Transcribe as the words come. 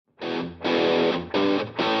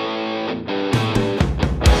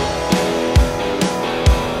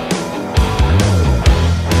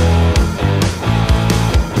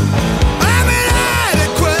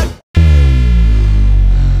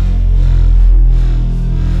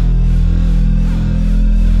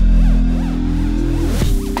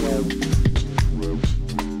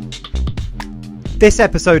This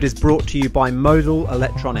episode is brought to you by Modal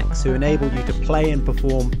Electronics, who enable you to play and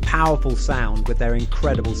perform powerful sound with their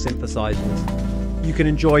incredible synthesizers. You can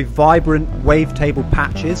enjoy vibrant wavetable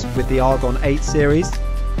patches with the Argon 8 series,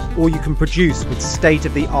 or you can produce with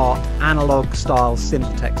state-of-the-art analog-style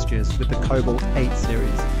synth textures with the Cobalt 8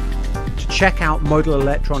 series. To check out Modal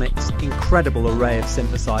Electronics' incredible array of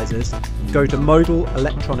synthesizers, go to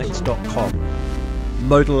modalelectronics.com.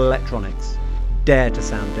 Modal Electronics. Dare to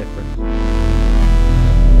sound different.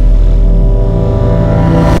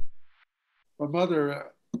 My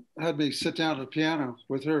mother had me sit down at the piano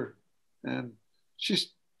with her, and she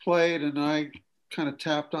played, and I kind of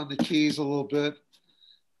tapped on the keys a little bit,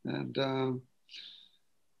 and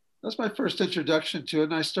that's my first introduction to it.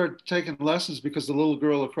 And I started taking lessons because the little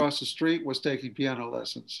girl across the street was taking piano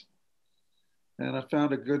lessons, and I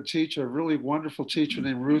found a good teacher, a really wonderful teacher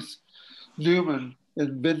named Ruth Newman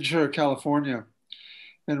in Ventura, California.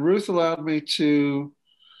 And Ruth allowed me to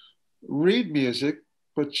read music,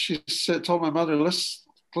 but she told my mother, let's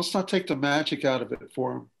not take the magic out of it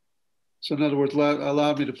for him. So in other words,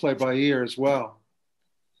 allowed me to play by ear as well.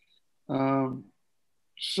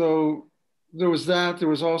 So there was that. There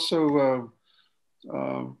was also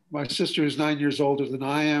my sister, who's 9 years older than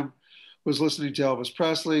I am, was listening to Elvis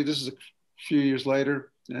Presley. This is a few years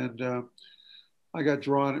later, and I got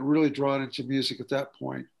really drawn into music at that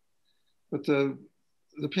point. But the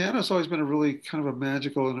piano has always been a really kind of a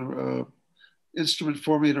magical and instrument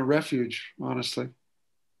for me, and a refuge, honestly.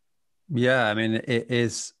 Yeah, I mean, it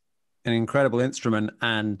is an incredible instrument,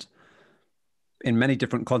 and in many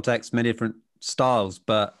different contexts, many different styles.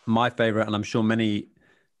 But my favorite, and I'm sure many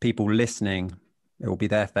people listening, it will be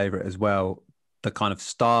their favorite as well, the kind of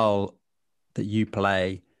style that you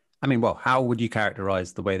play. I mean, well, how would you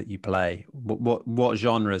characterize the way that you play? What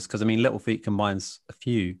genres? Because I mean, Little Feat combines a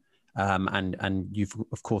few. And you've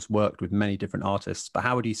of course worked with many different artists, but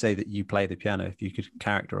how would you say that you play the piano if you could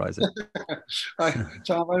characterize it?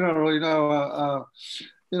 Tom, I don't really know. I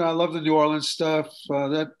love the New Orleans stuff.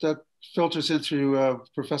 That filters in through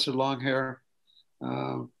Professor Longhair,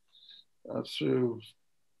 through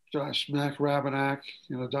Mac Rabenak,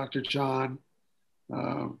 Dr. John.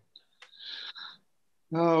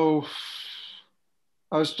 No,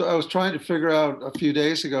 I was trying to figure out a few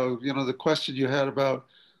days ago, the question you had about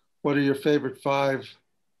what are your favorite 5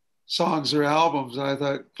 songs or albums? And I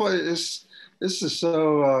thought, boy, this is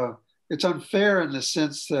so, it's unfair in the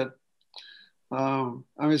sense that, I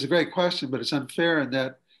mean, it's a great question, but it's unfair in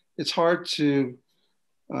that it's hard to,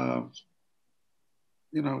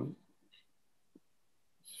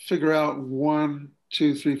 figure out 1,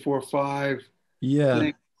 2, 3, 4, 5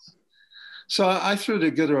 things. So I threw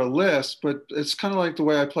together a list, but it's kind of like the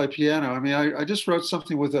way I play piano. I mean, I just wrote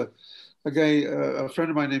something with a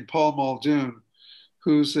friend of mine named Paul Muldoon,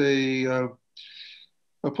 who's a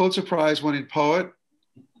Pulitzer Prize winning poet.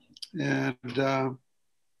 And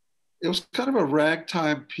it was kind of a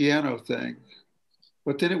ragtime piano thing,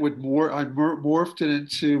 but then I morphed it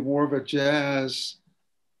into more of a jazz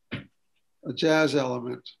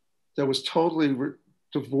element that was totally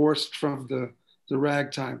divorced from the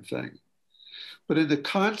ragtime thing. But in the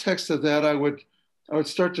context of that, I would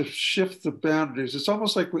start to shift the boundaries. It's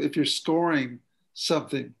almost like if you're scoring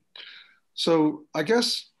something. So I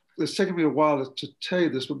guess it's taken me a while to tell you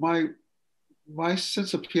this, but my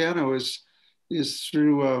sense of piano is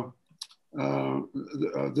through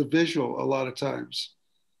the visual a lot of times.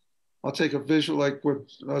 I'll take a visual, like when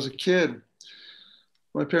I was a kid,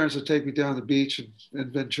 my parents would take me down the beach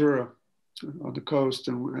in Ventura on the coast,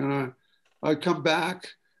 and I'd come back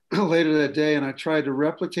later that day, and I tried to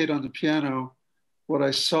replicate on the piano what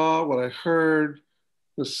I saw, what I heard,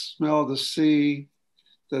 the smell of the sea,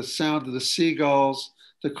 the sound of the seagulls,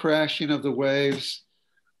 the crashing of the waves,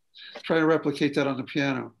 try to replicate that on the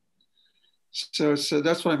piano. So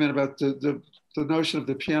that's what I meant about the notion of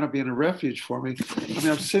the piano being a refuge for me. I mean,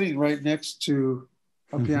 I'm sitting right next to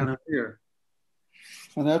a piano here.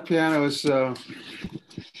 And that piano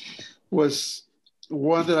was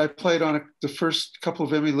one that I played on the first couple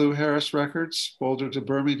of Emmylou Harris records, Boulder to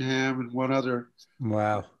Birmingham and one other.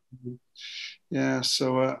 Wow. Yeah,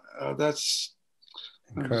 so that's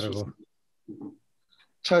incredible.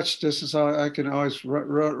 Touch distance. I can always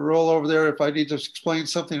roll over there. If I need to explain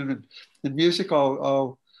something in music,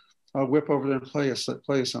 I'll whip over there and play you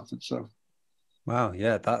something. So, wow,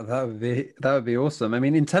 yeah, that would be awesome. I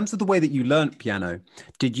mean, in terms of the way that you learned piano,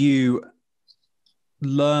 did you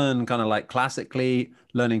learn kind of like classically,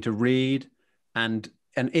 learning to read, and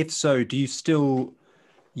if so, do you still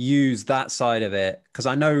use that side of it? Because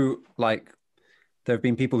I know, like, there have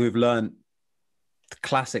been people who've learned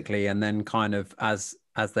classically and then kind of as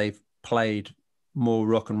they've played more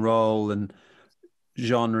rock and roll and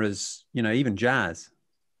genres, you know, even jazz.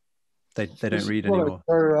 They don't This is read what I anymore.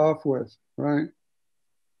 started off with, right?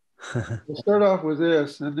 We'll start off with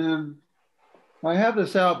this, and then I have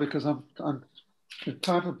this out because I'm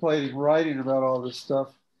contemplating writing about all this stuff.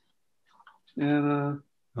 And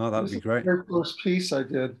Oh, that would this be is the great. very first piece I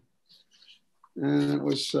did, and it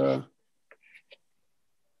was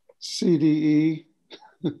CDE.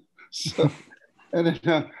 So, and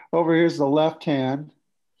then over here's the left hand,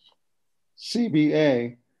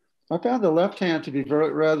 CBA. I found the left hand to be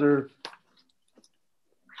very rather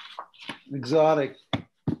exotic,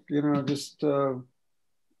 you know, just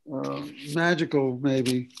magical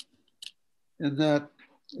maybe, in that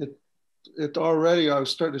it it already I was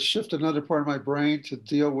starting to shift another part of my brain to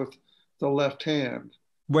deal with the left hand.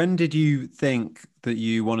 When did you think that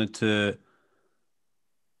you wanted to,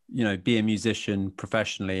 you know, be a musician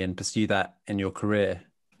professionally and pursue that in your career?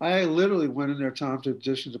 I literally went in there, Tom, to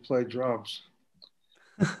audition to play drums,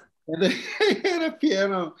 and they had a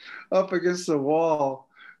piano up against the wall,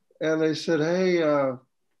 and they said, "Hey."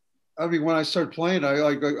 I mean, when I started playing,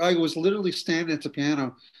 I was literally standing at the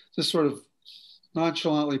piano, just sort of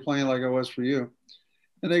nonchalantly playing like I was for you.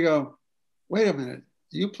 And they go, "Wait a minute,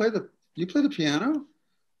 you play the piano?"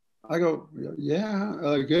 I go, "Yeah,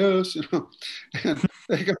 I guess." You know. And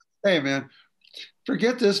they go, "Hey, man,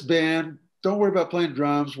 forget this band. Don't worry about playing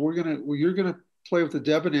drums. You're gonna play with the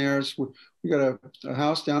Debonaires. We got a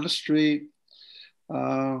house down the street.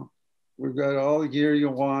 Uh, we've got all the gear you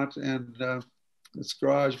want, and it's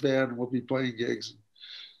garage band. And we'll be playing gigs."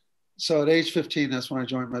 So at age 15, that's when I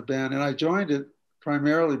joined my band, and I joined it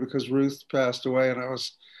primarily because Ruth passed away, and I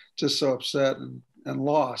was just so upset and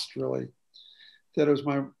lost, really. That it was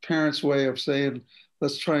my parents' way of saying,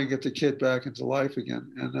 "Let's try and get the kid back into life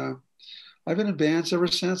again." And I've been in bands ever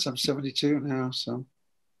since. I'm 72 now, so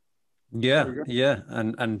there Yeah, we yeah,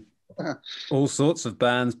 and go. all sorts of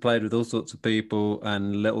bands, played with all sorts of people,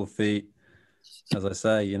 and Little Feat, as I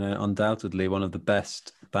say, you know, undoubtedly one of the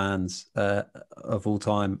best bands of all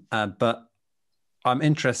time. But I'm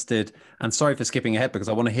interested, and sorry for skipping ahead because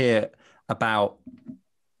I want to hear about.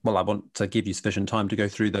 Well, I want to give you sufficient time to go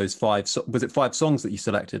through those five. Was it five songs that you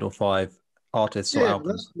selected, or five artists or Yeah, that's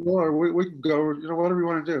albums? more. We can go, you know, whatever you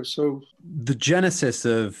want to do. So, The genesis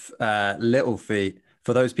of Little Feat,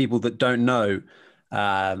 for those people that don't know,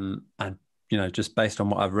 and you know, just based on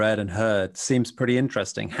what I've read and heard, seems pretty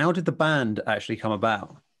interesting. How did the band actually come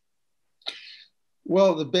about?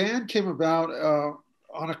 well, the band came about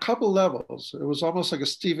on a couple levels. It was almost like a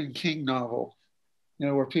Stephen King novel, you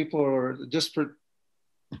know, where people are disparate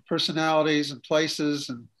personalities and places,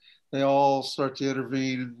 and they all start to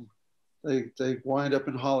intervene, and they wind up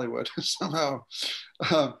in Hollywood somehow.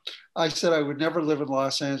 Um, I said I would never live in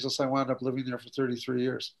Los Angeles. I wound up living there for 33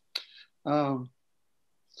 years. Um,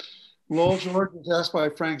 Lowell George was asked by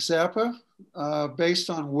Frank Zappa, based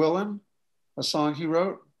on Willin', a song he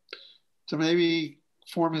wrote, to maybe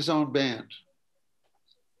form his own band.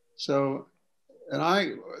 So, and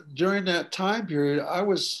I, during that time period, I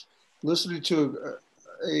was listening to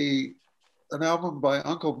a an album by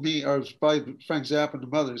Uncle Meat, or by Frank Zappa and the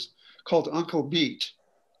Mothers, called Uncle Meat.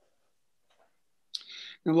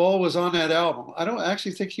 And Lowell was on that album. I don't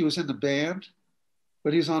actually think he was in the band,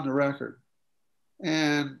 but he's on the record.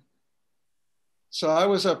 And so I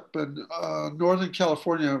was up in Northern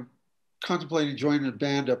California contemplating joining a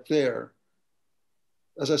band up there.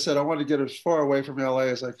 As I said, I wanted to get as far away from LA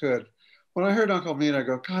as I could. When I heard Uncle Meat, I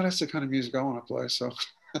go, "God, that's the kind of music I want to play." So,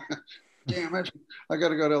 damn it, I got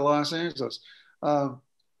to go to Los Angeles. Um,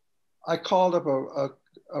 I called up a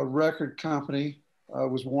record company.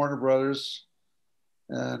 It was Warner Brothers,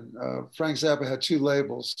 and Frank Zappa had two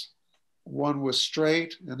labels. One was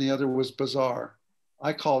Straight, and the other was Bizarre.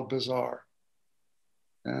 I called Bizarre,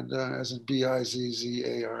 and as in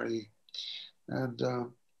Bizzare. And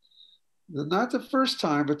not the first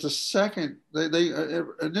time, but the second, they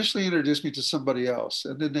initially introduced me to somebody else,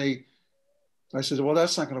 and then I said, "Well,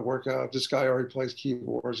 that's not going to work out. This guy already plays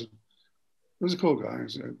keyboards." And he was a cool guy. He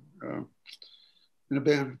was in a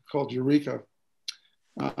band called Eureka.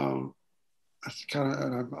 Um, I kind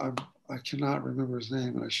of, and I cannot remember his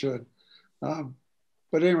name, and I should. Um,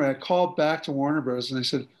 but anyway, I called back to Warner Bros. And they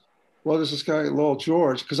said, "Well, there's this guy, Lowell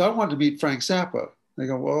George," because I wanted to meet Frank Zappa. They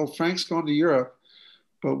go, "Well, Frank's going to Europe,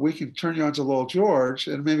 but we can turn you on to Lowell George,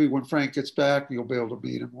 and maybe when Frank gets back, you'll be able to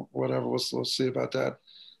meet him, whatever. We'll see about that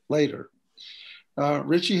later."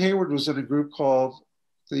 Richie Hayward was in a group called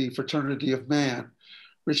the Fraternity of Man.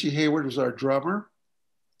 Richie Hayward was our drummer.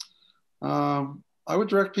 I would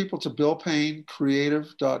direct people to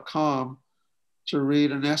billpayne.creative.com to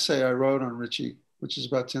read an essay I wrote on Richie, which is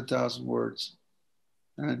about 10,000 words.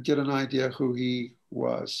 and get an idea who he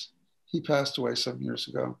was. He passed away some years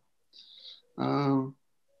ago.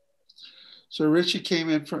 So Richie came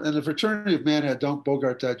in from, and the Fraternity of Man had Don't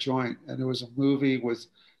Bogart That Joint, and it was a movie with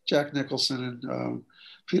Jack Nicholson and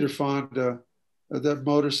Peter Fonda, that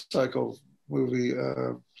motorcycle movie,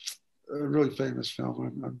 a really famous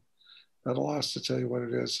film. I'm at a loss to tell you what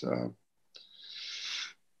it is.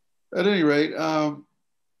 At any rate,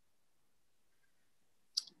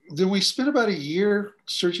 then we spent about a year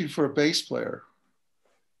searching for a bass player,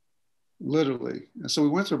 literally. And so we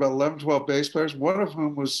went through about 11, 12 bass players, one of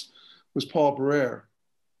whom was Paul Barrere.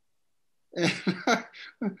 And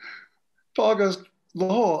Paul goes,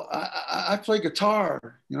 Lowell, I play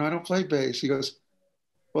guitar. You know, I don't play bass. He goes,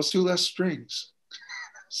 well, let's do less strings.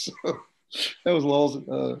 So that was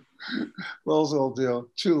Lowell's old deal.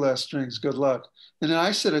 2 less strings, good luck. And then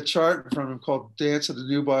I set a chart in front of him called Dance of the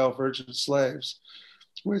Nubile Virgin Slaves,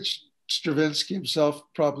 which Stravinsky himself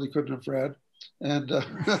probably couldn't have read. And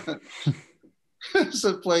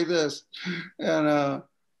so play this. And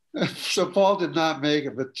so Paul did not make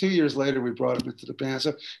it, but 2 years later, we brought him into the band.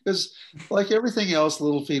 So it's like everything else,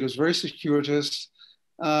 Little Feat was very circuitous,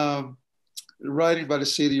 riding by the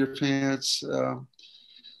seat of your pants.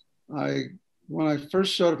 When I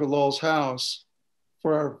first showed up at Lowell's house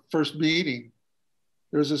for our first meeting,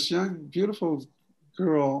 there was this young, beautiful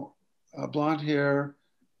girl, blonde hair,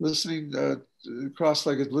 listening,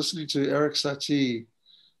 cross-legged, listening to Eric Satie.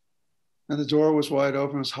 And the door was wide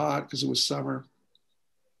open. It was hot because it was summer.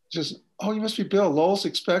 Just, oh, you must be Bill. Lowell's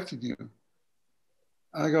expecting you.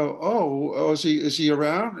 I go, oh, is he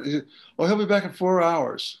around? Oh, he'll be back in 4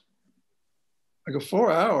 hours. I go,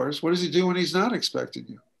 4 hours? What does he do when he's not expecting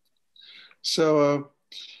you? So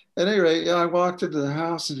at any rate, I walked into the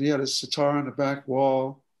house and he had his sitar on the back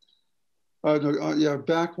wall.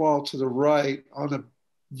 Back wall to the right. On the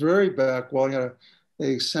very back wall, he had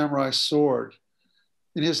a samurai sword.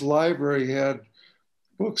 In his library, he had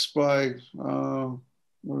books by,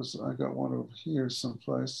 I got one over here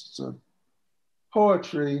someplace. It's a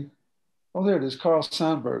poetry. Oh, there it is, Carl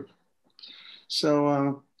Sandburg.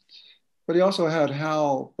 So, but he also had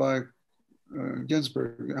Hal by Allen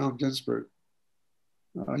Ginsberg.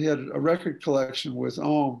 He had a record collection with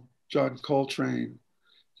John Coltrane.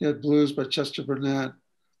 He had blues by Chester Burnett,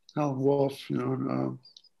 Howlin' Wolf,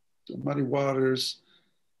 Muddy Waters.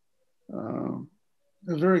 A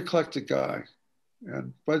very eclectic guy.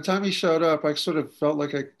 And by the time he showed up, I sort of felt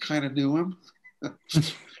like I kind of knew him.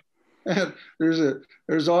 And there's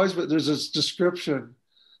this description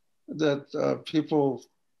that people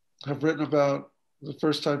have written about the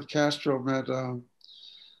first time Castro met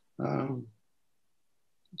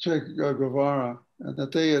Che Guevara, and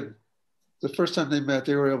that the first time they met,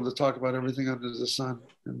 they were able to talk about everything under the sun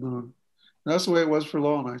and moon. And that's the way it was for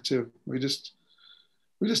Lowell and I too. We just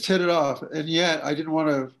hit it off. And yet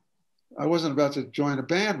I wasn't about to join a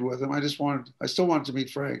band with him. I still wanted to meet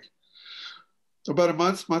Frank. About a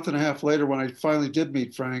month and a half later, when I finally did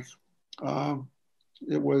meet Frank,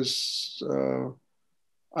 it was,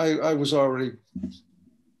 I was already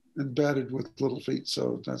embedded with Little Feat.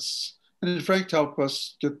 So and then Frank helped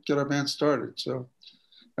us get our band started. So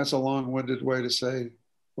that's a long-winded way to say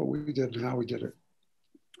what we did and how we did it.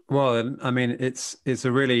 Well, I mean, it's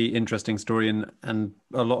a really interesting story, and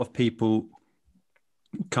a lot of people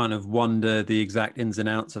kind of wonder the exact ins and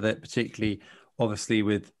outs of it, particularly obviously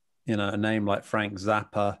with, a name like Frank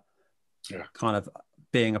Zappa, kind of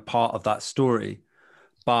being a part of that story.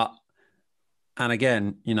 And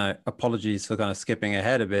again, apologies for kind of skipping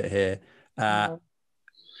ahead a bit here.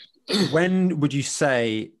 When would you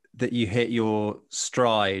say that you hit your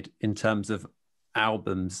stride in terms of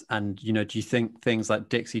albums? And, do you think things like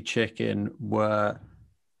Dixie Chicken were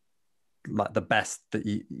like the best that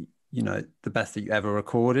the best that you ever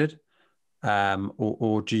recorded?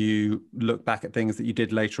 Or do you look back at things that you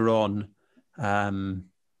did later on,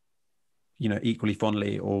 equally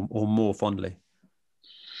fondly or more fondly?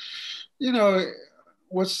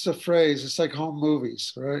 What's the phrase? It's like home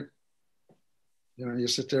movies, right? You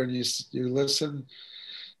sit there and you listen,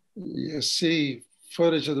 you see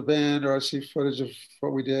footage of the band, or I see footage of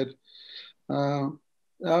what we did. I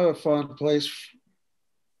have a fond place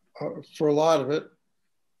for a lot of it.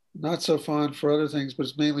 Not so fond for other things, but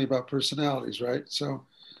it's mainly about personalities, right? So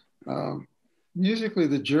musically,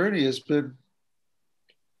 the journey has been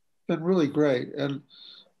really great. And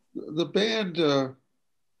the band,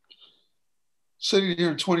 sitting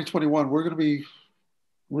here in 2021, we're going to be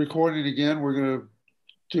recording again. We're going to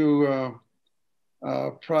do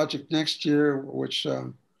a project next year, which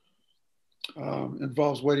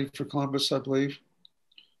involves Waiting for Columbus, I believe.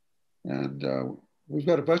 And we've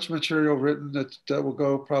got a bunch of material written that will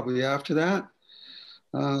go probably after that.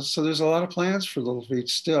 So there's a lot of plans for Little Feat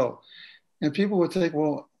still. And people would think,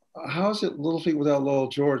 well, how is it Little Feat without Lowell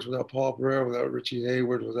George, without Paul Barrera, without Richie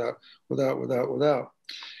Hayward, without?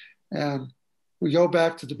 And we go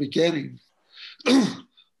back to the beginning.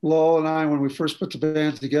 Lowell and I, when we first put the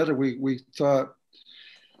band together, we thought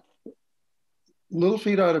Little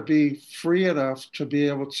Feat ought to be free enough to be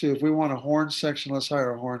able to, if we want a horn section, let's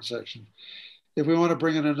hire a horn section. If we want to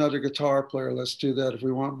bring in another guitar player, let's do that. If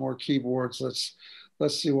we want more keyboards, let's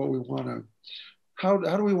see what we want to. How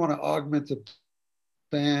do we want to augment the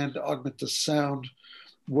band, augment the sound?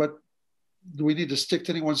 What do we need to stick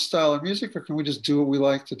to any one style of music, or can we just do what we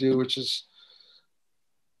like to do, which is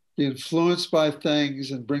be influenced by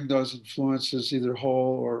things and bring those influences either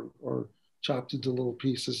whole or chopped into little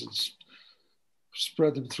pieces and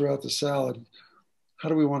spread them throughout the salad? How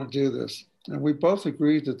do we want to do this? And we both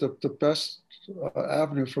agreed that the best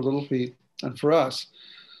avenue for Little Feat and for us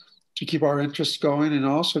to keep our interest going, and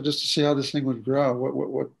also just to see how this thing would grow,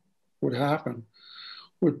 what would happen,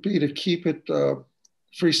 would be to keep it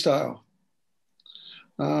freestyle.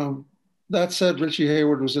 That said, Richie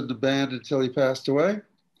Hayward was in the band until he passed away.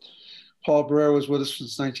 Paul Barrera was with us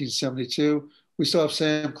since 1972. We still have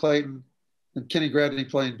Sam Clayton and Kenny Gradney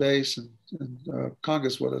playing bass, and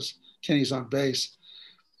congas with us. Kenny's on bass.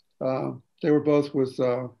 They were both with,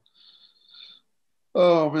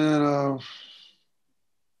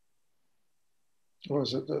 what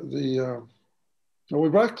was it? We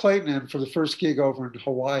brought Clayton in for the first gig over in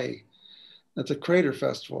Hawaii at the Crater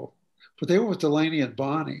Festival, but they were with Delaney and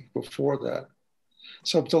Bonnie before that.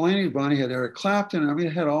 So Delaney and Bonnie had Eric Clapton. I mean,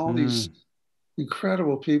 it had all these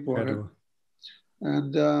incredible people in it.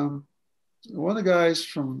 And one of the guys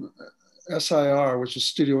from SIR, which is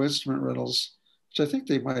Studio Instrument Rentals, which I think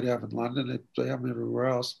they might have in London, they have them everywhere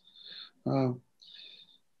else.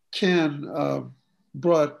 Ken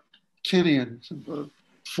brought Kenny in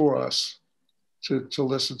for us to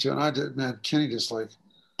listen to. And I did, man, Kenny just like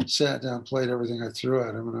sat down, played everything I threw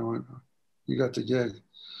at him. And I went, you got the gig.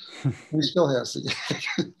 He still has the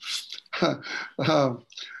gig.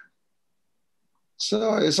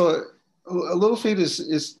 So it's a Little Feat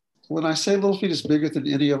is, when I say Little Feat is bigger than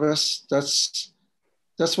any of us, that's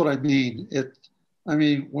what I mean. I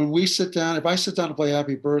mean, when we sit down, if I sit down to play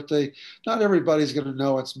Happy Birthday, not everybody's going to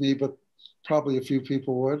know it's me, but probably a few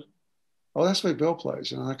people would. Oh, that's the way Bill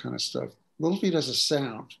plays, that kind of stuff. Little Feat has a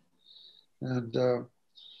sound. And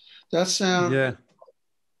that sound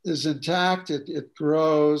is intact. It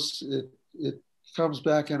grows. It comes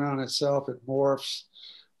back in on itself. It morphs,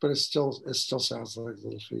 but it still sounds like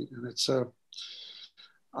Little Feat. And it's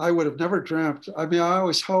I would have never dreamt. I mean, I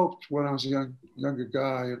always hoped when I was a younger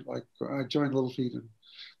guy, like I joined Little Feat in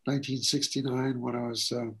 1969 when I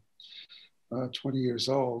was 20 years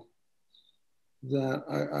old, that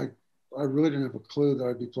I really didn't have a clue that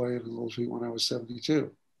I'd be playing in Little Feat when I was 72.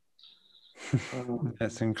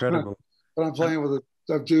 That's incredible. But I'm playing with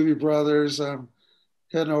the Doobie Brothers. I'm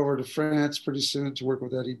heading over to France pretty soon to work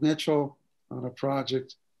with Eddie Mitchell on a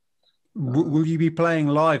project. Will you be playing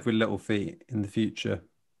live with Little Feat in the future?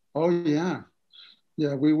 Oh, yeah.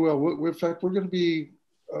 Yeah, we will. In fact, we're going to be,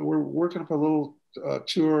 we're working up a little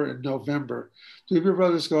tour in November. Doobie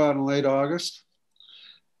Brothers go out in late August.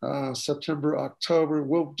 September, October.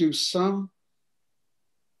 We'll do some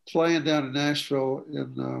playing down in Nashville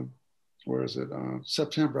in,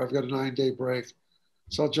 September. I've got a 9-day break.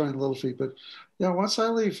 So I'll join Little Feat. But yeah, once I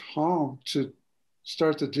leave home to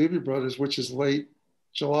start the Doobie Brothers, which is late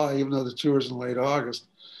July, even though the tour's in late August,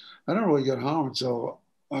 I don't really get home until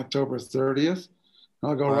October 30th.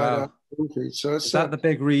 I'll go right out to Little Feat. So it's is that the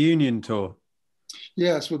big reunion tour?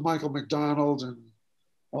 Yeah, it's with Michael McDonald and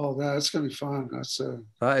all that. It's going to be fun.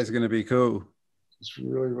 That is going to be cool. It's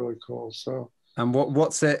really, really cool. So, and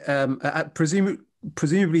what's it?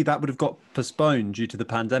 Presumably that would have got postponed due to the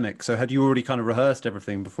pandemic. So had you already kind of rehearsed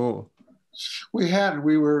everything before? We had.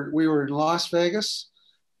 We were in Las Vegas,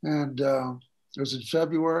 and it was in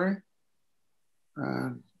February.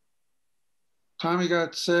 And Tommy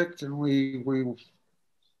got sick, and we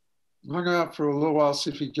hung out for a little while,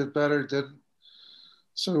 see if he'd get better. Didn't.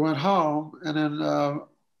 So we went home, and then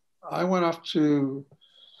I went off to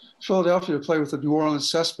Philadelphia to play with the New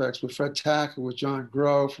Orleans Suspects with Fred Tack and with John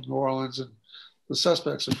Grove from New Orleans, and the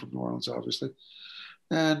Suspects are from New Orleans, obviously.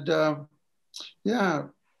 And yeah,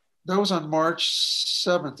 that was on March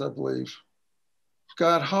 7th, I believe.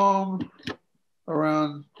 Got home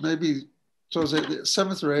around maybe, so it was the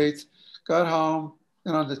 7th or 8th, got home,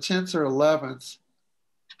 and on the 10th or 11th,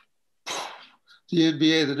 the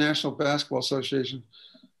NBA, the National Basketball Association,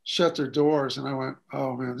 shut their doors, and I went,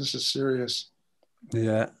 oh man, this is serious.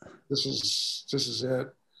 Yeah. This is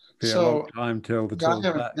it. Be a long So time till the I tour's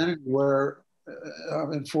haven't back. been anywhere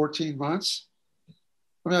in 14 months.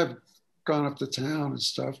 I mean, I've gone up to town and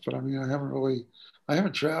stuff, but I mean, I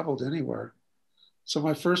haven't traveled anywhere. So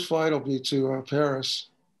my first flight will be to Paris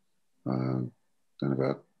in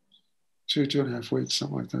about 2.5 weeks,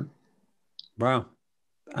 something like that. Wow.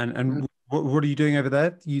 Yeah. And what are you doing over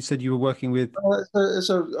there? You said you were working with. It's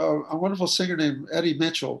a wonderful singer named Eddie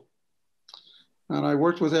Mitchell, and I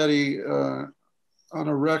worked with Eddie on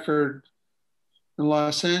a record in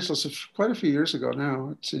Los Angeles quite a few years ago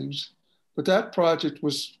now, it seems. But that project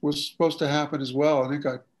was supposed to happen as well, and it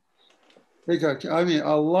got. I mean,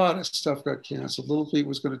 a lot of stuff got canceled. Little Feat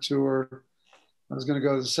was going to tour. I was going to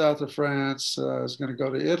go to the south of France. I was going to go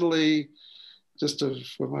to Italy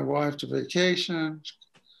with my wife to vacation.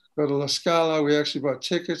 Go to La Scala. We actually bought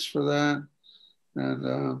tickets for that,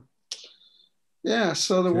 and yeah.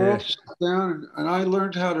 So the world Fish. shut down, and I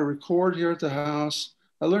learned how to record here at the house.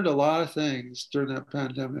 I learned a lot of things during that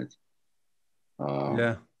pandemic. Um,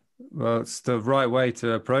 Yeah. Well, it's the right way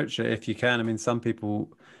to approach it if you can. I mean, some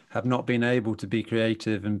people have not been able to be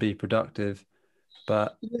creative and be productive,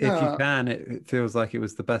 but if you yeah. can, it feels like it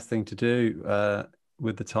was the best thing to do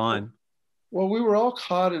with the time. Well, we were all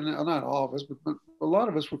caught in, not all of us, but a lot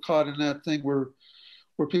of us were caught in that thing where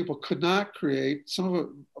people could not create.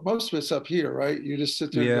 Most of us up here, right? You just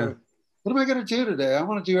sit there and Yeah. go, "What am I going to do today? I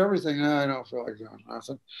want to do everything. I don't feel like doing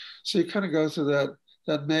nothing." So you kind of go through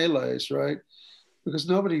that malaise, right? Because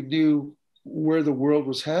nobody knew where the world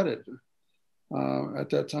was headed at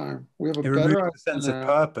that time. We have a It removes better the idea sense of now,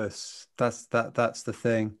 purpose. That's the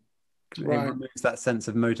thing. It right? removes that sense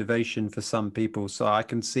of motivation for some people. So I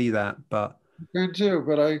can see that, but You can too,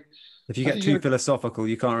 but if you I get think you too got to. philosophical,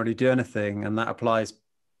 you can't really do anything, and that applies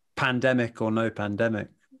pandemic or no pandemic.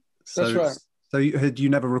 That's So, right. had you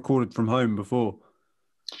never recorded from home before?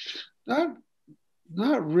 Not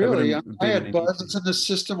Not There really. wouldn't have I been had any need to. buzzes in the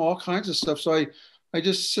system, all kinds of stuff. So I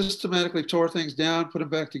just systematically tore things down, put them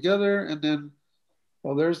back together, and then,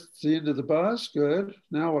 well, there's the end of the buzz. Good.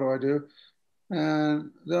 Now what do I do?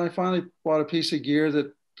 And then I finally bought a piece of gear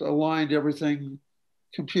that aligned everything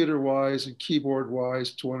computer wise and keyboard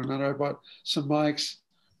wise to one another. I bought some mics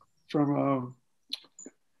from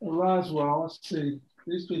Roswell. Let's see.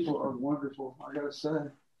 These people are wonderful, I got to say.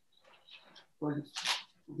 Like,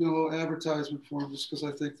 do a little advertisement for them just because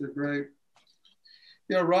I think they're great.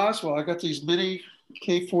 Yeah, Roswell. I got these mini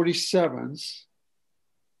K47s,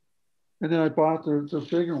 and then I bought the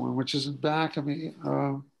bigger one, which is in back of me.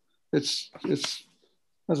 It's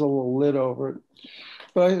has a little lid over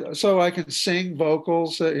it, so I can sing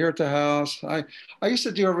vocals here at the house. I used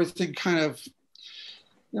to do everything kind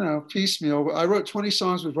of piecemeal. I wrote 20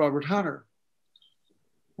 songs with Robert Hunter,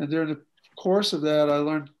 and during the course of that, I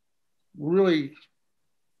learned really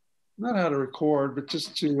not how to record, but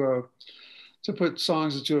just to put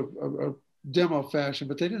songs into a demo fashion,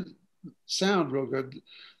 but they didn't sound real good.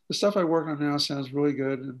 The stuff I work on now sounds really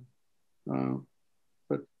good,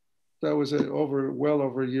 but that was well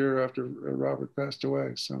over a year after Robert passed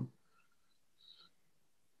away. So,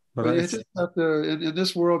 But but you it's just have to in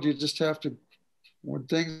this world, you just have to when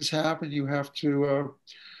things happen, you have to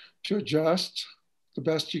adjust the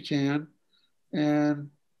best you can, and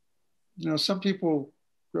some people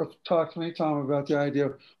have talked to me, Tom, about the idea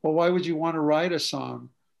of, well, why would you want to write a song?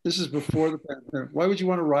 This is before the pandemic. Why would you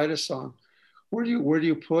want to write a song? Where do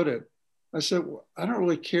you put it? I said, well, I don't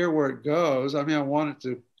really care where it goes. I mean, I want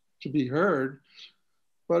it to be heard,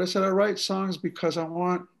 but I said I write songs because I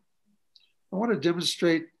want to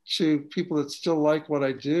demonstrate to people that still like what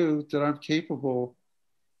I do that I'm capable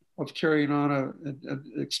of carrying on and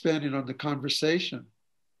expanding on the conversation.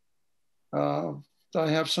 Uh, I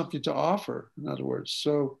have something to offer, in other words.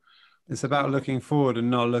 So, it's about looking forward and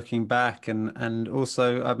not looking back, and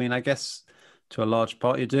also, I mean, I guess to a large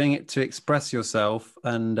part, you're doing it to express yourself,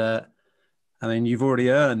 and I mean, you've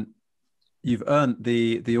earned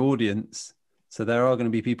the audience, so there are going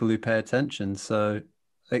to be people who pay attention. So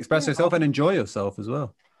express yeah, yourself and enjoy yourself as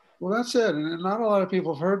well. well, that's it. And not a lot of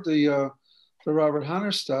people have heard the Robert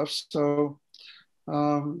Hunter stuff. So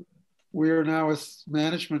um, we are now with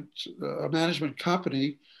a management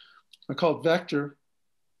company called Vector,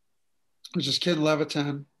 which is Ken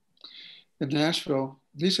Levitan in Nashville.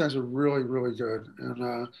 These guys are really, really good.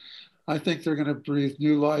 And I think they're going to breathe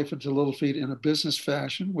new life into Little Feat in a business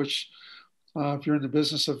fashion, which if you're in the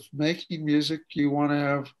business of making music, you want to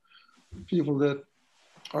have people that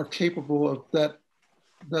are capable of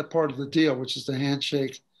that part of the deal, which is the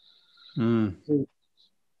handshake, Mm,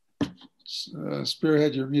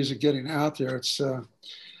 spearhead your music getting out there. It's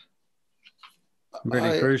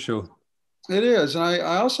really I crucial. It is. And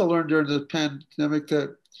I also learned during the pandemic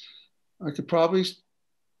that I could probably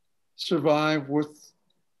survive with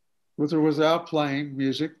or without playing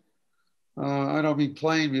music. I don't mean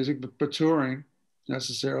playing music, but touring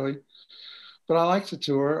necessarily. But I like to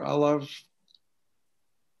tour. I love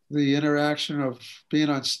the interaction of being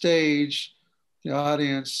on stage, the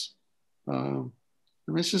audience. I mean,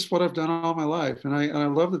 it's just what I've done all my life, and I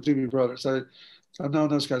love the Doobie Brothers. I've known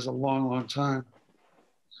those guys a long, long time.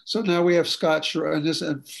 So now we have Scott Sherrard,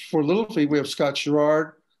 and for Little Feat we have Scott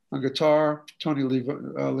Sherrard on guitar, Tony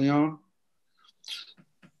Leone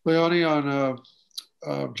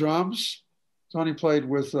on drums. Tony played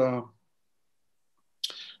with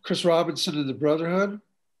Chris Robinson in the Brotherhood.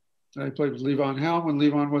 I played with Levon Helm when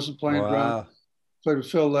Levon wasn't playing drums. Wow. Played with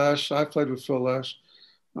Phil Lesh. I played with Phil Lesh.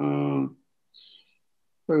 Played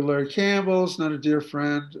with Larry Campbell's another dear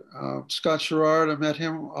friend. Scott Sherrard, I met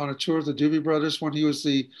him on a tour of the Doobie Brothers when he was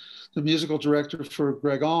the musical director for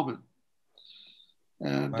Greg Allman.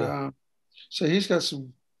 And Wow. so he's got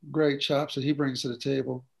some great chops that he brings to the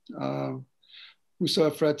table. We still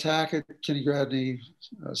have Fred Tackett, Kenny Gradney,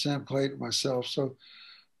 Sam Clayton, myself. So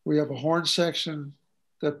we have a horn section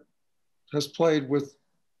that has played with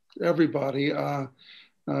everybody.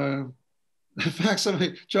 In fact,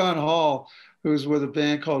 John Hall, who's with a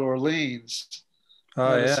band called Orleans, Oh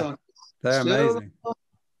had a yeah, song. they're Still, amazing.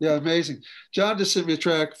 yeah, amazing. John just sent me a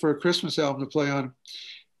track for a Christmas album to play on,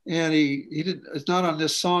 and he did. It's not on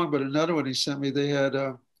this song, but another one he sent me. They had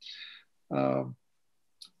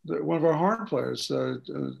one of our horn players,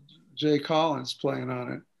 Jay Collins, playing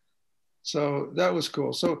on it. So that was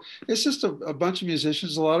cool. So it's just a bunch of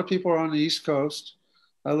musicians. A lot of people are on the East Coast.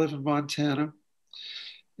 I live in Montana,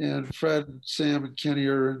 and Fred, and Sam, and Kenny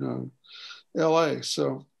are in LA.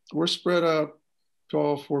 So we're spread out to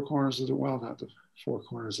all four corners of the, well, not the four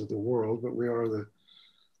corners of the world, but we are the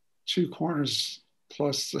two corners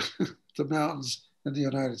plus the mountains in the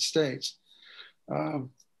United States.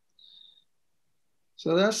 Um,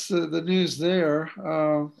 so that's the news there.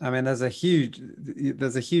 I mean, there's a huge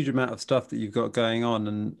amount of stuff that you've got going on,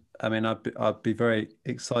 and I mean, I'd be very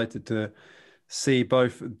excited to see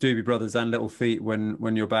both Doobie Brothers and Little Feat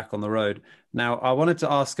when you're back on the road. Now, I wanted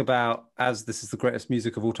to ask about, as this is the greatest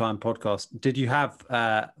music of all time podcast, did you have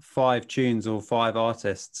five tunes or five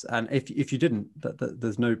artists? And if you didn't,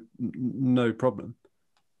 there's no problem.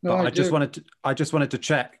 No, But I do. I just wanted to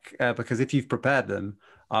check because if you've prepared them,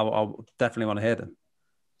 I'll definitely want to hear them.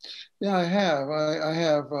 Yeah, I have. I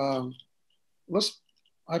have. Let's.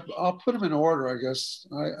 I'll put them in order, I guess.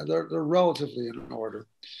 They're relatively in order.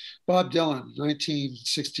 Bob Dylan,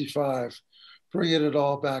 1965, Bringing It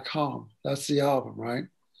All Back Home. That's the album, right?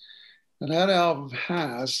 And that album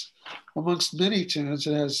has, amongst many tunes,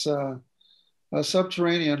 it has a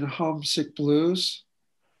Subterranean Homesick Blues,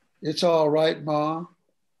 It's All Right, Ma,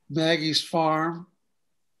 Maggie's Farm,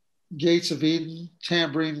 Gates of Eden,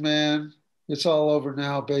 Tambourine Man, It's All Over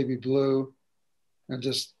Now, Baby Blue, and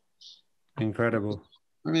just, Incredible.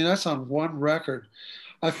 I mean, that's on one record.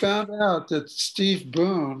 I found out that Steve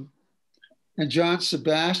Boone and John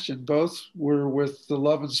Sebastian both were with the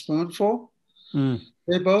Love and Spoonful. Mm.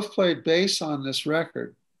 They both played bass on this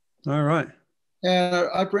record. All right. And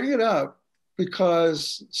I bring it up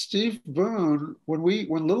because Steve Boone, when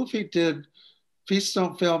Little Feat did Feet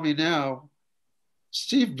Don't Fail Me Now,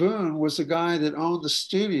 Steve Boone was the guy that owned the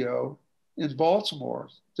studio in Baltimore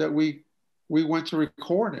that we went to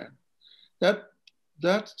record in.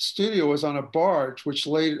 That studio was on a barge, which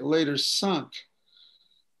later sunk.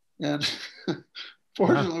 And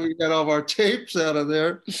fortunately, we got all of our tapes out of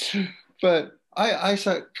there. But I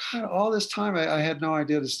thought, God, all this time I had no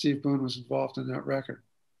idea that Steve Boone was involved in that record.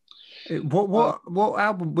 What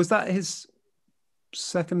album was that? His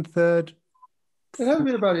second, third? It had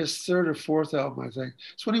been about his third or fourth album, I think.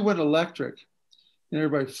 It's when he went electric and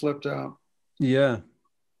everybody flipped out. Yeah,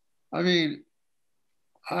 I mean,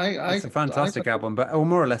 it's a fantastic album, but or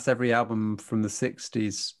more or less every album from the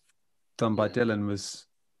 '60s done by Dylan was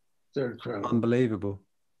they're incredible. unbelievable.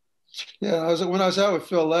 Yeah, when I was out with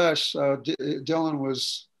Phil Lesh, Dylan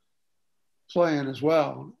was playing as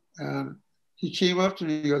well, and he came up to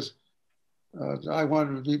me. He goes, "I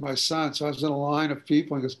wanted to meet my son," so I was in a line of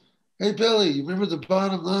people. He goes, "Hey Billy, you remember the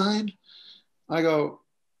Bottom Line?" I go,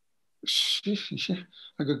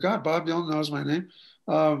 God, Bob Dylan knows my name.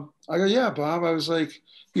 I go, yeah, Bob. I was like,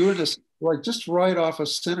 you were just like just right off a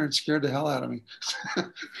center and scared the hell out of me.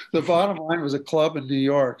 The Bottom Line was a club in New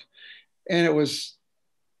York, and it was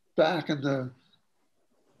back in the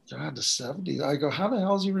 70s. I go, how the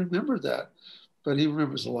hell does he remember that? But he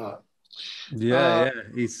remembers a lot. Yeah, Uh, yeah.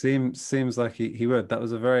 He seems like he would. That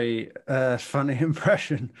was a very funny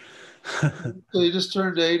impression. so he just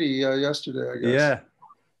turned 80 yesterday, I guess. Yeah.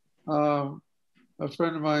 Um, a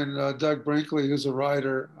friend of mine, Doug Brinkley, who's a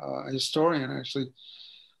writer, a historian actually,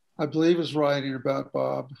 I believe is writing about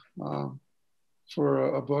Bob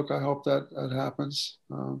for a book. I hope that happens.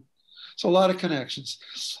 So a lot of connections.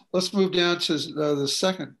 Let's move down to the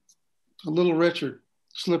second, Little Richard,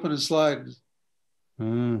 Slipping and Sliding.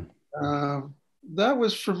 Mm. Um, that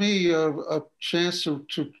was for me a chance to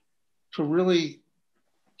really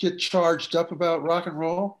get charged up about rock and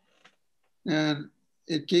roll, and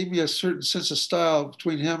it gave me a certain sense of style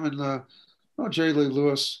between him and Jerry Lee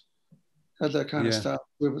Lewis had that kind of Yeah. style.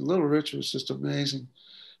 But Little Richard was just amazing,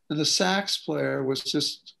 and the sax player was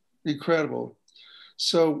just incredible.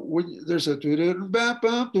 So when there's a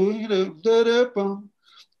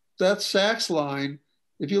that sax line,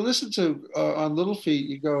 if you listen to on Little Feat,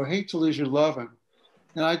 you go, "Hate to lose your lovin',"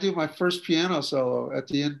 and I do my first piano solo at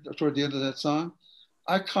the end, toward the end of that song.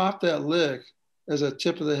 I caught that lick as a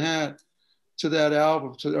tip of the hat to that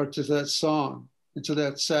album, or to that song, and to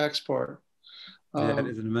that sax part. Yeah, it Um,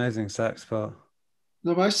 is an amazing sax part.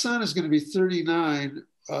 Now, my son is going to be 39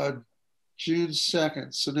 June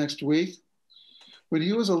 2nd, so next week. When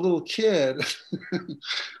he was a little kid,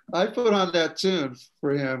 I put on that tune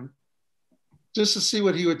for him just to see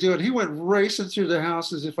what he would do. And he went racing through the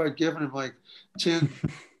house as if I'd given him like 10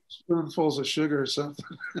 spoonfuls of sugar or something.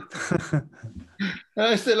 And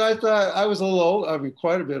I thought I was a little old. I mean,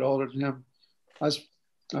 quite a bit older than him. I was,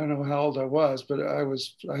 I don't know how old I was, but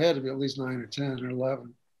I had to be at least 9 or 10 or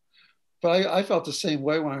 11. But I felt the same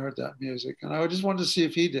way when I heard that music. And I just wanted to see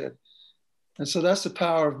if he did. And so that's the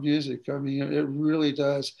power of music. I mean, it really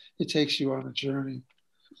does. It takes you on a journey.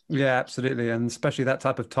 Yeah, absolutely. And especially that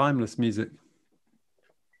type of timeless music.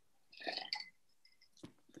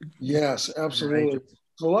 Yes, absolutely. Outrageous.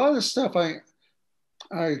 A lot of the stuff I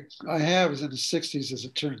have is in the 60s, as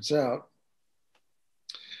it turns out.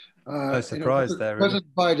 No You know, it surprise there, really.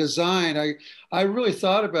 wasn't by design. I really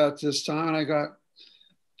thought about this time, and I got,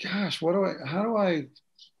 gosh, how do I,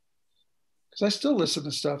 because I still listen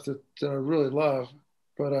to stuff that I really love,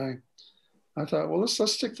 but I thought, well, let's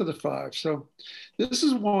stick to the five. So this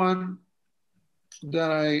is one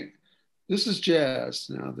that this is jazz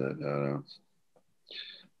now that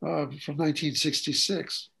from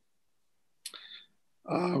 1966.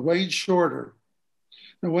 Wayne Shorter.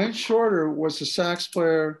 Now, Wayne Shorter was a sax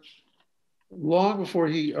player long before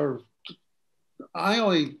or I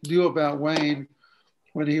only knew about Wayne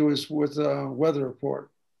when he was with Weather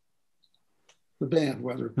Report, the band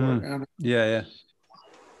Weather Report, Mm. Yeah,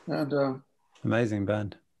 yeah. and Amazing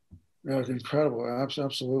band. yeah, incredible,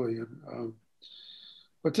 absolutely.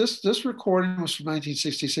 But this recording was from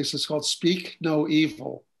 1966. It's called "Speak No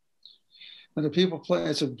Evil," and the people play.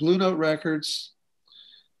 It's a Blue Note Records.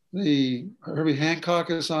 The Herbie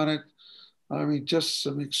Hancock is on it. I mean, just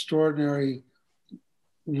some extraordinary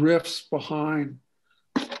riffs behind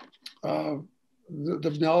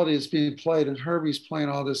the melody is being played, and Herbie's playing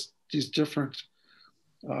all these different,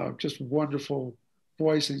 just wonderful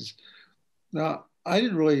voicings. Now, I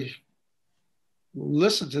didn't really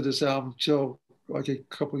listen to this album till like a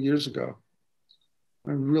couple of years ago.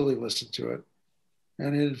 I really listened to it,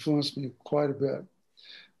 and it influenced me quite a bit.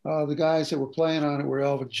 The guys that were playing on it were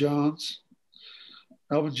Elvin Jones.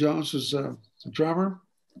 Elvin Jones was a drummer.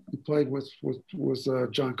 He played with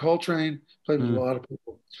John Coltrane. Played with a Mm. lot of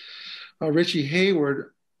people. Richie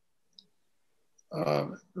Hayward.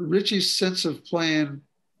 Richie's sense of playing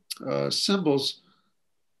cymbals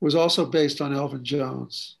was also based on Elvin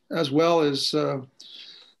Jones, as well as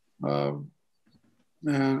man.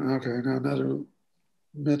 Okay, now another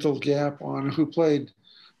mental gap on who played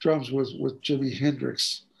drums with Jimi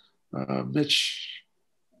Hendrix.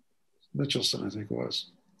 Mitchelson, I think it was.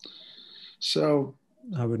 So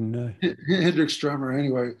I wouldn't know. Hendrix drummer,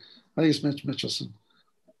 anyway. I think it's Mitch Mitchelson.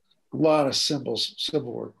 A lot of cymbal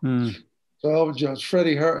work. Mm. So Elvin Jones,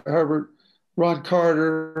 Freddie Herbert, Ron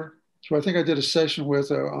Carter, who I think I did a session with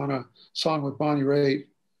on a song with Bonnie Raitt,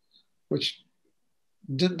 which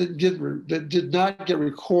did not get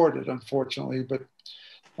recorded, unfortunately, but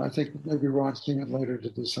I think maybe Ron came in later to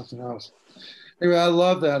do something else. Anyway, I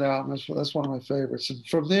love that album. That's one of my favorites. And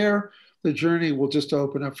from there, the journey will just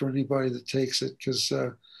open up for anybody that takes it, because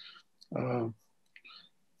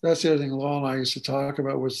that's the other thing Lowell and I used to talk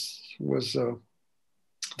about was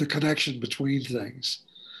the connection between things.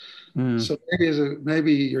 Mm. So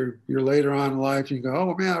maybe you're later on in life, you go,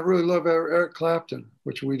 oh man, I really love Eric Clapton,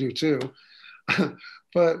 which we do too.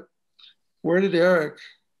 But where did Eric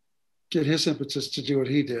get his impetus to do what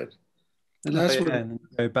he did? And Oh that's yeah, what, and then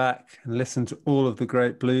you go back and listen to all of the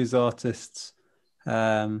great blues artists.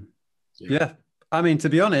 Um, yeah, yeah, I mean, to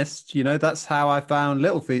be honest, that's how I found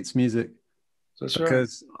Little Feat's music that's right.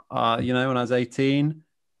 because, when I was 18,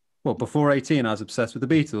 well, before 18, I was obsessed with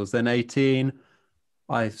the Beatles. Then 18,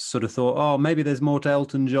 I sort of thought, oh, maybe there's more to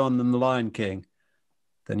Elton John than The Lion King.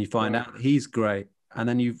 Then you find Right. out that he's great. And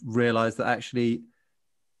then you realize that actually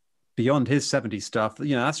beyond his 70s stuff,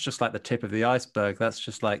 that's just like the tip of the iceberg. That's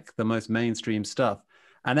just like the most mainstream stuff.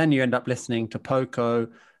 And then you end up listening to Poco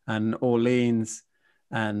and Orleans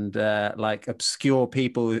and like obscure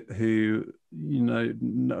people who,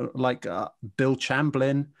 like Bill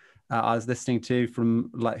Champlin, I was listening to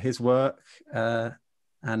from like his work. And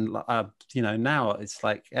now it's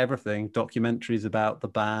like everything documentaries about the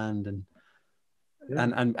band and Yeah.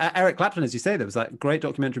 and Eric Clapton, as you say, there was that great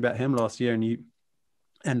documentary about him last year, and you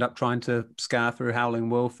end up trying to scour through Howling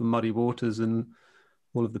Wolf and Muddy Waters and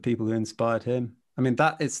all of the people who inspired him. I mean,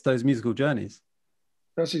 that it's those musical journeys.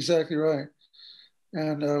 That's exactly right.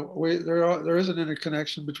 And there is an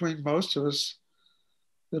interconnection between most of us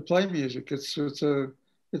that play music. It's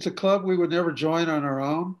a club we would never join on our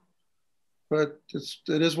own, but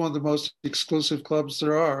it is one of the most exclusive clubs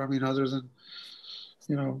there are. I mean, other than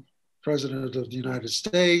you know, president of the United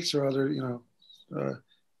States or other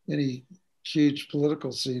any huge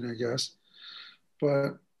political scene, I guess.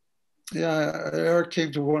 But yeah, Eric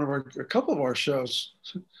came to a couple of our shows,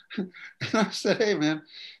 and I said, "Hey, man,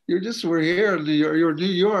 we're here in New York. You're in New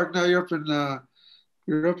York now.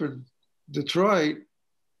 You're up in Detroit.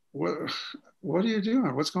 What what are you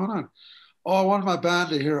doing? What's going on? Oh, I wanted my band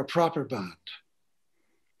to hear a proper band."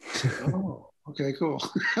 I said, "Oh, okay, cool."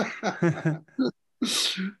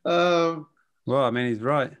 um, Well, I mean, he's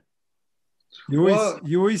right. You always well,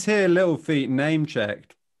 you always hear Little Feat name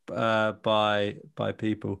checked by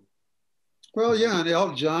people. yeah, and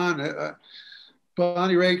Elton John,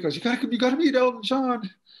 Bonnie Raitt goes, you got to meet Elton John.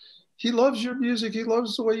 He loves your music. He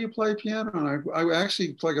loves the way you play piano." And I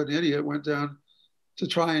actually, like an idiot, went down to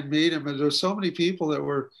try and meet him. And there were so many people that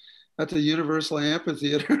were at the Universal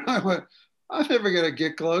Amphitheater. I went, I'm never going to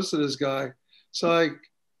get close to this guy. So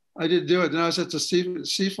I didn't do it. Then I was at the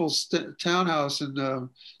Seafull Townhouse in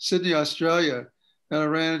Sydney, Australia. And I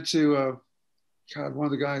ran into, God, one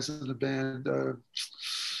of the guys in the band, uh,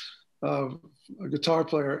 a guitar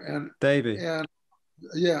player. Davey, And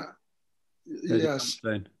yeah, Davey yes.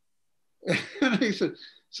 Johnstone. And he said,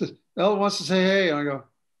 Ellen wants to say hey. And I go,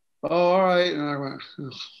 oh, all right. And I went,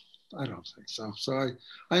 I don't think so. So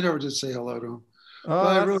I never did say hello to him. But Oh,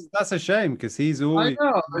 I really, that's a shame because he's I always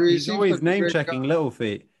know. I mean, he he's seems always like a name great checking guy. Little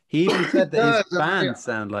Feat. He even He said that his does. bands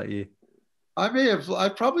sound like you. I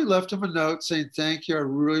probably left him a note saying thank you. I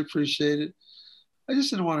really appreciate it. I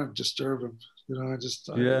just didn't want to disturb him. It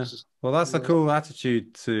Yeah. was just, Well, that's a uh, cool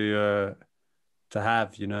attitude to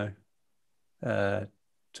have, uh,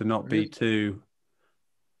 to not be he, too,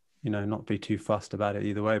 not be too fussed about it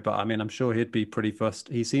either way. But I mean, I'm sure he'd be pretty fussed.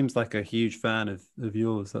 He seems like a huge fan of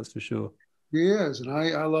yours, that's for sure. he is. And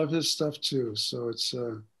I love his stuff too. So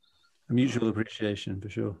A mutual uh, appreciation for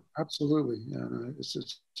sure. absolutely. Yeah, no,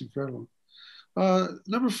 it's incredible.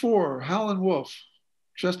 Number 4, Howlin' Wolf,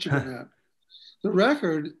 Chester Burnett. The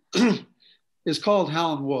record is called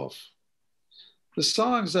Howlin' Wolf. The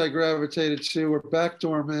songs I gravitated to were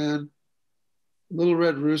Backdoor Man, Little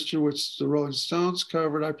Red Rooster, which the Rolling Stones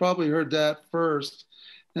covered. I probably heard that first,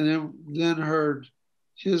 and then heard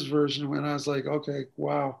his version when I was like, okay,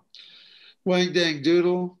 wow. Wang Dang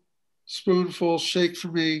Doodle, Spoonful, Shake for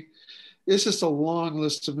Me. It's just a long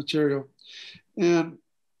list of material. And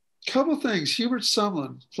a couple things. Hubert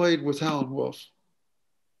Sumlin played with Howlin' Wolf.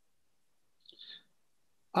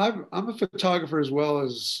 I'm a photographer as well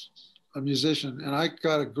as a musician, and I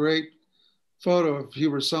got a great photo of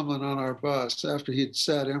Hubert Sumlin on our bus after he'd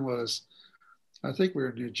sat in with us. I think we were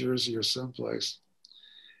in New Jersey or someplace.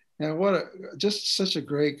 And just such a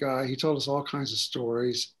great guy. He told us all kinds of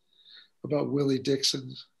stories about Willie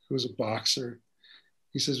Dixon, who was a boxer.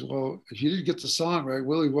 He says, well, if you didn't get the song right,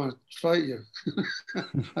 Willie wanted to fight you.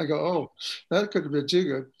 I go, oh, that could have been too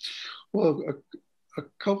good. Well, a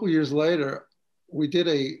couple years later, we did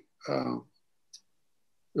it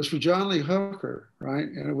was for John Lee Hooker, right?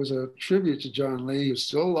 And it was a tribute to John Lee. He was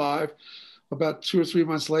still alive. About 2 or 3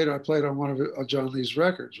 months later, I played on one of John Lee's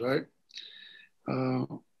records, right? Uh,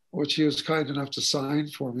 which he was kind enough to sign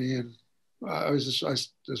for me. And it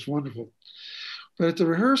was wonderful. But at the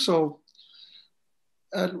rehearsal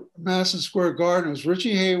at Madison Square Garden, it was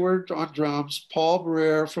Richie Hayward on drums, Paul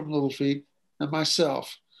Barrere from Little Feat, and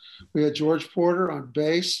myself. We had George Porter on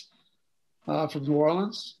bass from New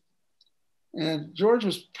Orleans. And George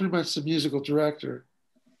was pretty much the musical director.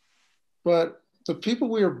 But the people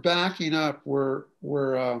we were backing up were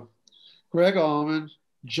Greg Allman,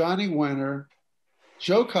 Johnny Winter,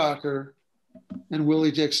 Joe Cocker, and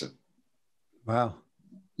Willie Dixon. Wow.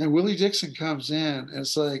 And Willie Dixon comes in, and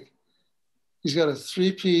it's like he's got a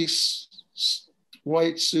three-piece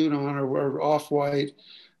white suit on, or off-white.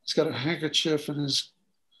 He's got a handkerchief in his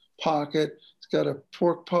pocket. He's got a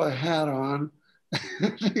pork pie hat on.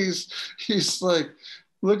 he's like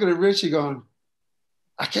looking at Richie going,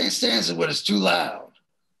 I can't stand it when it's too loud.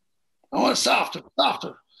 I want it softer,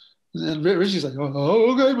 softer. And then Richie's like,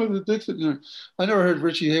 oh, okay, Mr. Dixon. You know, I never heard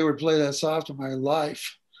Richie Hayward play that soft in my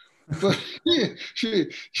life. But it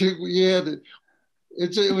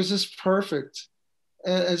was just perfect.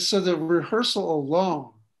 And so the rehearsal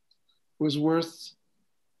alone was worth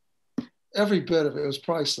every bit of it. It was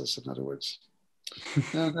priceless, in other words.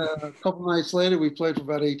 And a couple nights later, we played for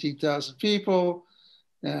about 18,000 people,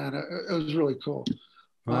 and it was really cool.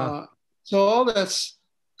 Wow. So all that's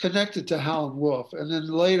connected to Howlin' Wolf. And then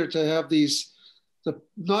later to have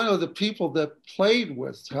none of the people that played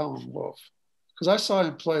with Howlin' Wolf, because I saw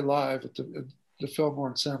him play live at the Fillmore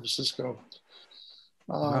in San Francisco.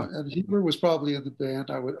 Wow. And Hebrew was probably in the band,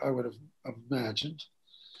 I would have imagined.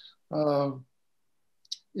 And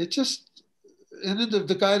then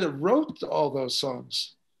the guy that wrote all those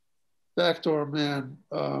songs, Backdoor Man,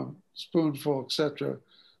 Spoonful, etc.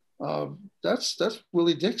 That's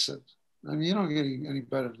Willie Dixon. I mean, you don't get any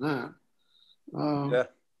better than that. Yeah.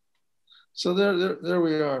 So there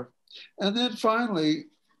we are. And then finally,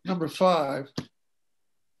 number 5.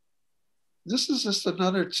 This is just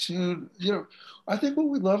another tune. You know, I think what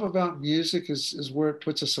we love about music is where it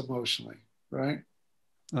puts us emotionally, right?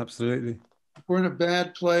 Absolutely. If we're in a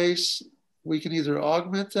bad place, we can either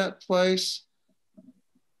augment that place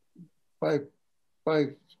by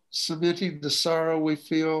cementing the sorrow we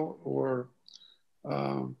feel, or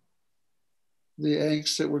the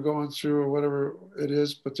angst that we're going through, or whatever it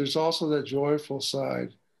is. But there's also that joyful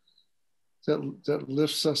side that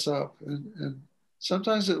lifts us up, and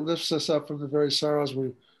sometimes it lifts us up from the very sorrows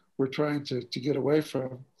we're trying to get away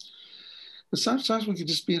from. But sometimes we can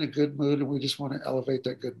just be in a good mood, and we just want to elevate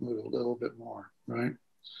that good mood a little bit more, right?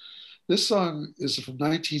 This song is from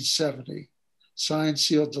 1970, signed,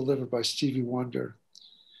 sealed, delivered by Stevie Wonder.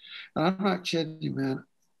 And I'm not kidding you, man.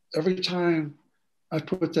 Every time I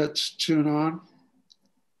put that tune on,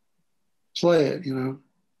 play it, you know,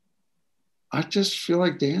 I just feel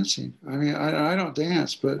like dancing. I mean, I don't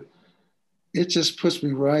dance, but it just puts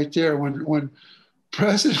me right there. When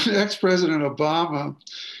ex-President Obama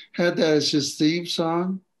had that as his theme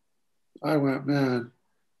song, I went, man,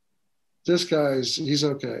 this he's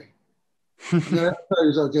okay. I mean, I thought he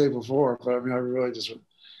was okay before, but I mean, I really just,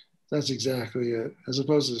 that's exactly it. As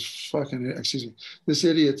opposed to this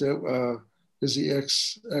idiot that is the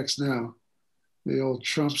ex now, the old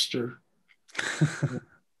Trumpster.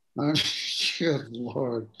 Good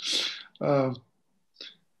Lord.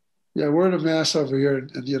 Yeah, we're in a mess over here in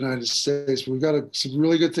the United States. We've got some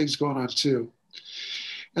really good things going on too.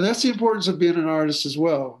 And that's the importance of being an artist as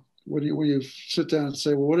well. When you sit down and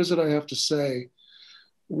say, well, what is it I have to say?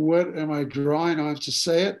 What am I drawing on to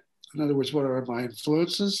say it? In other words, what are my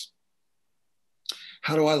influences?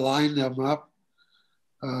 How do I line them up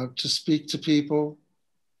to speak to people?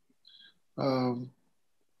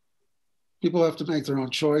 People have to make their own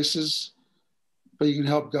choices, but you can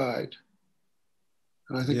help guide.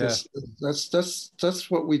 And I think that's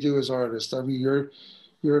what we do as artists. I mean, you're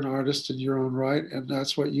an artist in your own right, and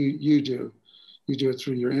that's what you do. You do it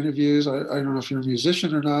through your interviews. I don't know if you're a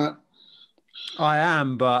musician or not. I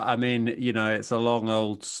am, but I mean, you know, it's a long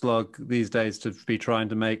old slug these days to be trying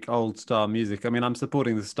to make old style music. I mean, I'm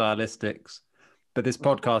supporting the stylistics, but this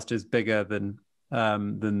podcast is bigger than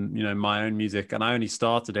you know, my own music. And I only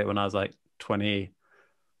started it when I was like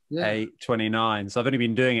 28, 29. So I've only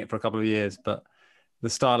been doing it for a couple of years, but the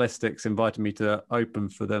stylistics invited me to open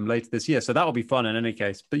for them later this year. So that will be fun in any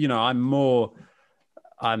case. But, you know, I'm more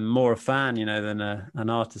a fan, you know, than an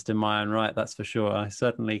artist in my own right. That's for sure. I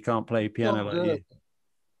certainly can't play piano like you.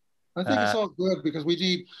 I think it's all good because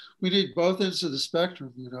we need both ends of the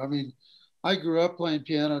spectrum. You know, I mean, I grew up playing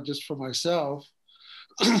piano just for myself,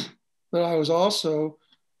 but I was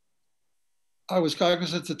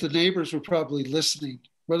cognizant that the neighbors were probably listening,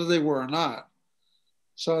 whether they were or not.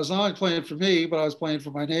 So I was not only playing for me, but I was playing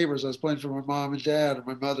for my neighbors. I was playing for my mom and dad and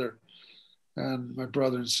my mother and my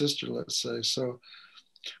brother and sister, let's say. So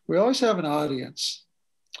we always have an audience.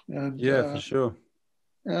 And yeah, for sure.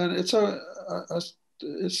 And it's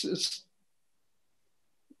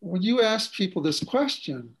when you ask people this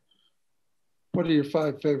question, what are your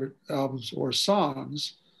 5 favorite albums or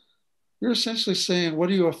songs? you're essentially saying, what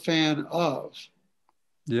are you a fan of?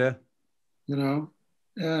 Yeah. You know,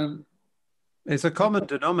 and It's a common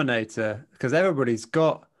denominator because everybody's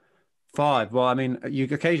got five. Well, I mean, you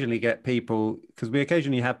occasionally get people because we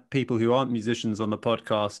occasionally have people who aren't musicians on the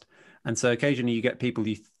podcast. And so occasionally you get people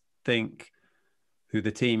you think who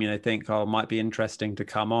the team, think, oh, might be interesting to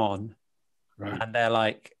come on. right. And they're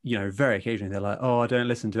like, very occasionally they're like, oh, I don't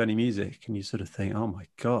listen to any music. And you sort of think, oh my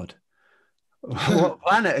God, what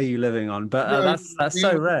planet are you living on? But Right. that's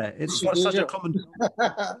so rare. It's such a Yeah. common.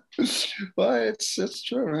 Well, it's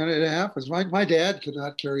true, and it happens. My dad could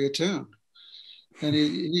not carry a tune, and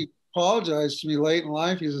he apologized to me late in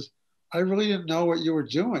life. He says, "I really didn't know what you were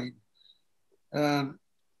doing," and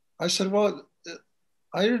I said, "Well,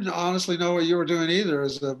 I didn't honestly know what you were doing either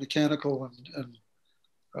as a mechanical and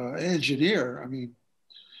engineer. I mean,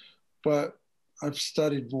 but I've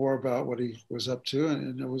studied more about what he was up to,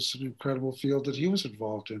 and it was an incredible field that he was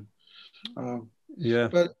involved in." Um, Yeah.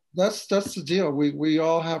 but that's the deal. We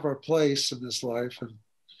all have our place in this life, and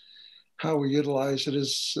how we utilize it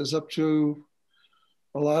is up to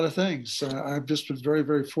a lot of things. I've just been very,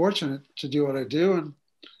 very fortunate to do what I do,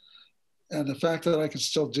 and the fact that I can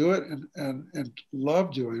still do it and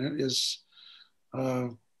love doing it is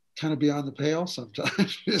kind of beyond the pale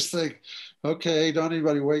sometimes. Just think, okay, don't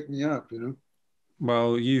anybody wake me up, you know.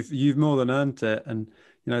 Well, you've more than earned it, and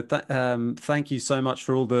thank you so much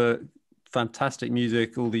for all the fantastic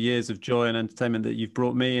music, all the years of joy and entertainment that you've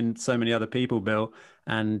brought me and so many other people, Bill.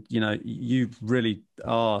 And you really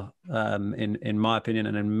are, in my opinion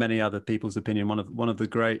and in many other people's opinion, one of the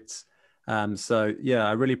greats. So yeah,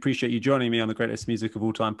 I really appreciate you joining me on the Greatest Music of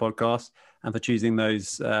All Time podcast and for choosing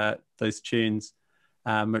those tunes,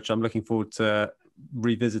 which I'm looking forward to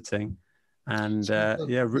revisiting. And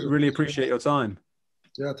yeah, really appreciate your time.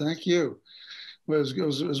 Yeah, thank you. It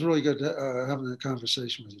was really good having a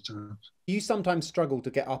conversation with you, Tom. Do you sometimes struggle to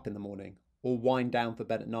get up in the morning or wind down for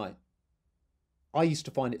bed at night? I used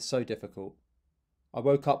to find it so difficult. I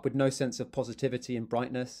woke up with no sense of positivity and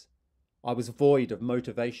brightness. I was void of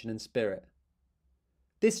motivation and spirit.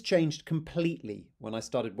 This changed completely when I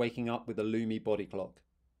started waking up with a Lumie body clock.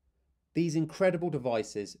 These incredible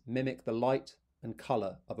devices mimic the light and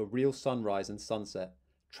colour of a real sunrise and sunset,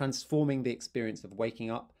 transforming the experience of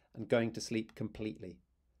waking up and going to sleep completely.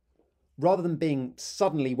 Rather than being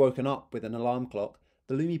suddenly woken up with an alarm clock,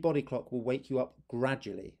 the Lumie Body Clock will wake you up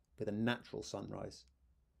gradually with a natural sunrise.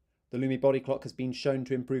 The Lumie Body Clock has been shown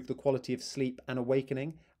to improve the quality of sleep and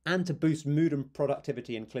awakening and to boost mood and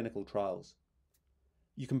productivity in clinical trials.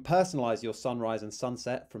 You can personalise your sunrise and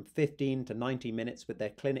sunset from 15 to 90 minutes with their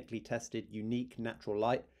clinically tested unique natural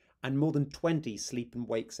light and more than 20 sleep and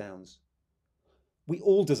wake sounds. We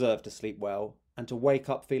all deserve to sleep well and to wake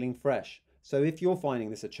up feeling fresh. So if you're finding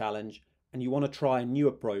this a challenge and you want to try a new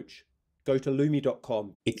approach, go to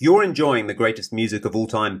lumie.com. If you're enjoying the Greatest Music of All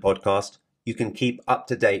Time podcast, you can keep up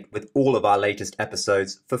to date with all of our latest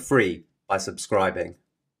episodes for free by subscribing.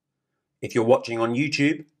 If you're watching on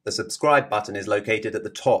YouTube, the subscribe button is located at the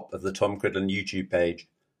top of the Tom Cridland YouTube page.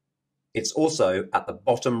 It's also at the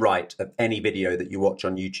bottom right of any video that you watch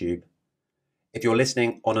on YouTube. If you're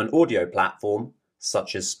listening on an audio platform,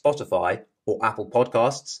 such as Spotify or Apple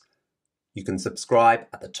Podcasts, you can subscribe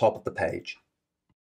at the top of the page.